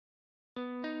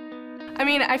I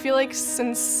mean, I feel like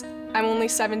since I'm only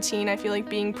 17, I feel like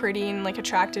being pretty and like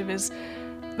attractive is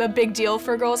a big deal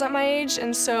for girls at my age,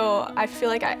 and so I feel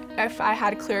like if I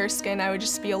had clearer skin, I would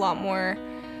just be a lot more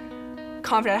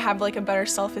confident. I'd have like a better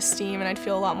self-esteem and I'd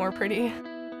feel a lot more pretty.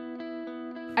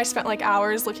 I spent like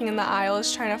hours looking in the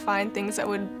aisles trying to find things that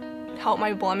would help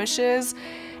my blemishes,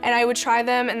 and I would try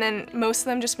them, and then most of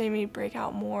them just made me break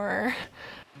out more.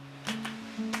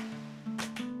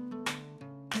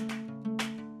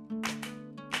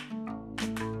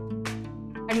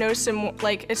 I've noticed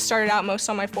it started out most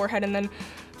on my forehead and then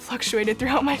fluctuated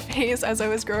throughout my face as I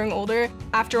was growing older.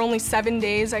 After only 7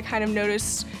 days, I kind of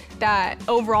noticed that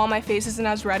overall my face isn't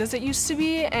as red as it used to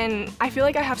be, and I feel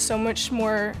like I have so much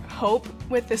more hope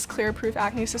with this Clear Proof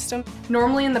acne system.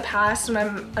 Normally in the past, when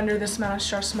I'm under this amount of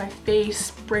stress, my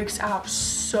face breaks out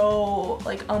so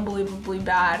like unbelievably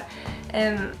bad.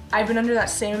 And I've been under that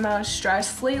same amount of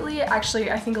stress lately. Actually,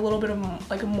 I think a little bit of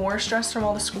like more stress from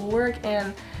all the schoolwork,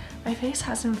 and my face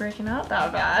hasn't breaking out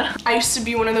that bad. I used to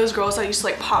be one of those girls that used to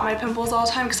like pop my pimples all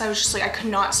the time because I was just like, I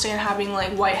could not stand having like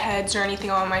whiteheads or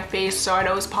anything on my face, so I'd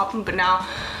always pop them, but now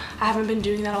I haven't been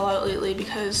doing that a lot lately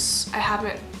because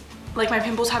my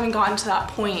pimples haven't gotten to that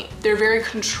point. They're very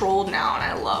controlled now, and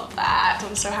I love that.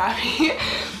 I'm so happy.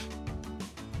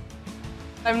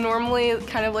 I'm normally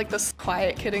kind of like this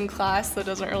quiet kid in class that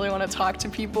doesn't really want to talk to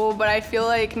people, but I feel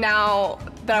like now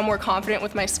that I'm more confident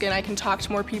with my skin, I can talk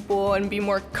to more people and be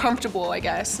more comfortable, I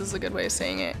guess, is a good way of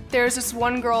saying it. There's this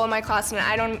one girl in my class, and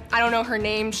I don't know her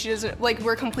name. She doesn't, like,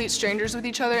 we're complete strangers with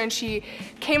each other, and she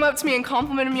came up to me and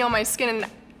complimented me on my skin,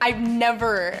 and I've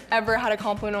never, ever had a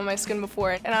compliment on my skin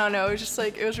before. And I don't know, it was just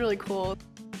like, it was really cool.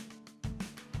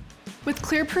 With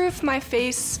Clear Proof, my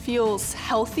face feels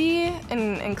healthy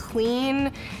and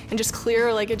clean and just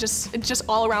clear. Like it just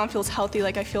all around feels healthy.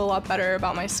 Like I feel a lot better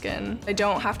about my skin. I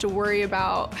don't have to worry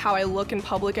about how I look in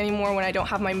public anymore when I don't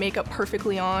have my makeup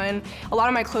perfectly on. A lot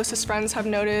of my closest friends have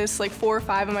noticed, like 4 or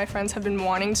 5 of my friends have been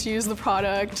wanting to use the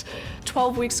product.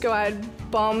 12 weeks ago I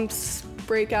had bumps,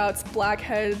 breakouts,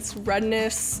 blackheads,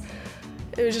 redness.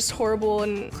 It was just horrible,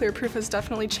 and Clear Proof has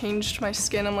definitely changed my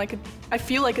skin. I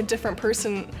feel like a different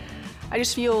person. I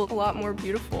just feel a lot more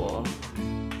beautiful.